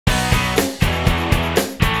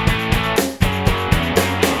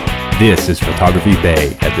This is Photography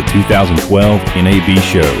Bay at the 2012 NAB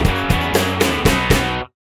show.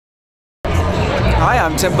 Hi,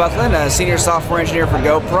 I'm Tim Buckland, a senior software engineer for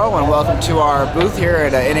GoPro, and welcome to our booth here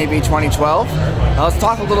at NAB 2012. Let's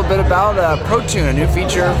talk a little bit about Protune, a new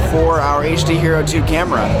feature for our HD Hero 2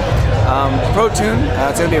 camera. Protune,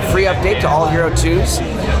 it's going to be a free update to all Hero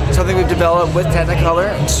 2s, something we've developed with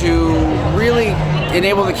Technicolor to really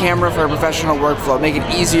enable the camera for a professional workflow, make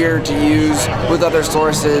it easier to use with other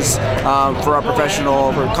sources for our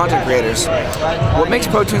professional content creators. What makes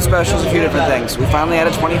Protune special is a few different things. We finally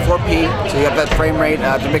added 24p, so you have that frame rate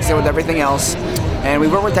to mix in with everything else. And we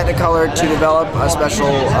worked with Technicolor to develop a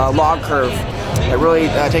special log curve that really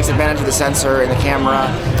takes advantage of the sensor in the camera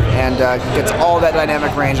and gets all that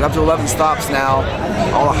dynamic range, up to 11 stops now,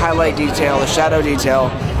 all the highlight detail, the shadow detail,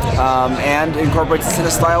 and incorporates the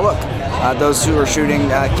Cinestyle look. Those who are shooting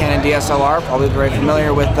Canon DSLR are probably very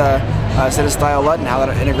familiar with Cinestyle LUT and how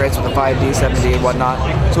that integrates with the 5D, 7D, and whatnot.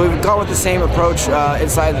 So we've gone with the same approach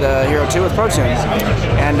inside the Hero 2 with Protune.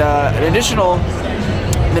 And an additional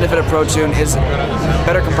benefit of Protune is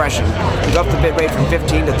better compression. We've upped the bitrate from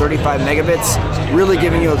 15 to 35 megabits, really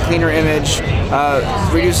giving you a cleaner image,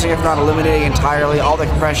 reducing, if not eliminating entirely, all the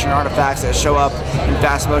compression artifacts that show up in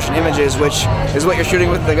fast motion images, which is what you're shooting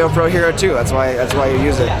with the GoPro Hero 2. That's why you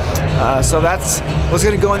use it. So that's what's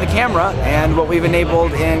going to go in the camera, and what we've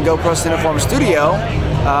enabled in GoPro Cineform Studio,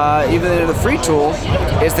 even in the free tool,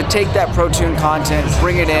 is to take that Protune content,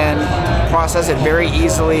 bring it in, process it very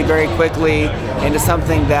easily, very quickly, into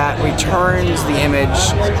something that returns the image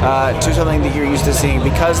to something that you're used to seeing.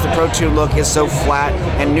 Because the Protune look is so flat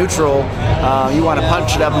and neutral, you want to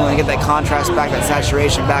punch it up and get that contrast back, that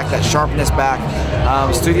saturation back, that sharpness back.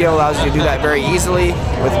 Studio allows you to do that very easily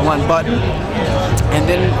with one button. And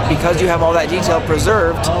then because you have all that detail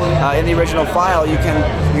preserved in the original file, you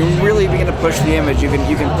really begin to push the image. You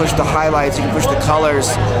can push the highlights, you can push the colors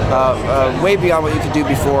way beyond what you could do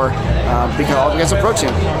before because of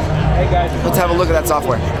Protune. Let's have a look at that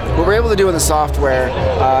software. What we're able to do in the software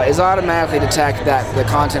is automatically detect that the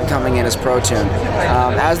content coming in is Protune.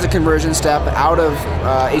 As the conversion step out of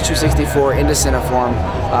H.264 into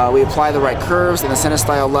Cineform, we apply the right curves and the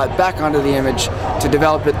Cinestyle LUT back onto the image to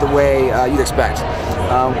develop it the way you'd expect.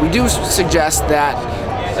 We do suggest that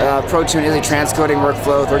Protune is a transcoding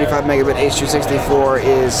workflow. 35 megabit H.264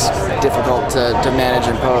 is difficult to manage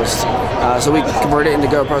in post. So we convert it into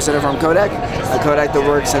GoPro Cineform Codec, a codec that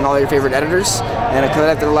works in all your favorite editors, and a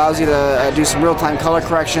codec that allows you to do some real-time color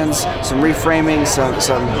corrections, some reframing, some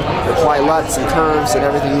apply LUTs and curves and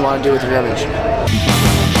everything you want to do with your image.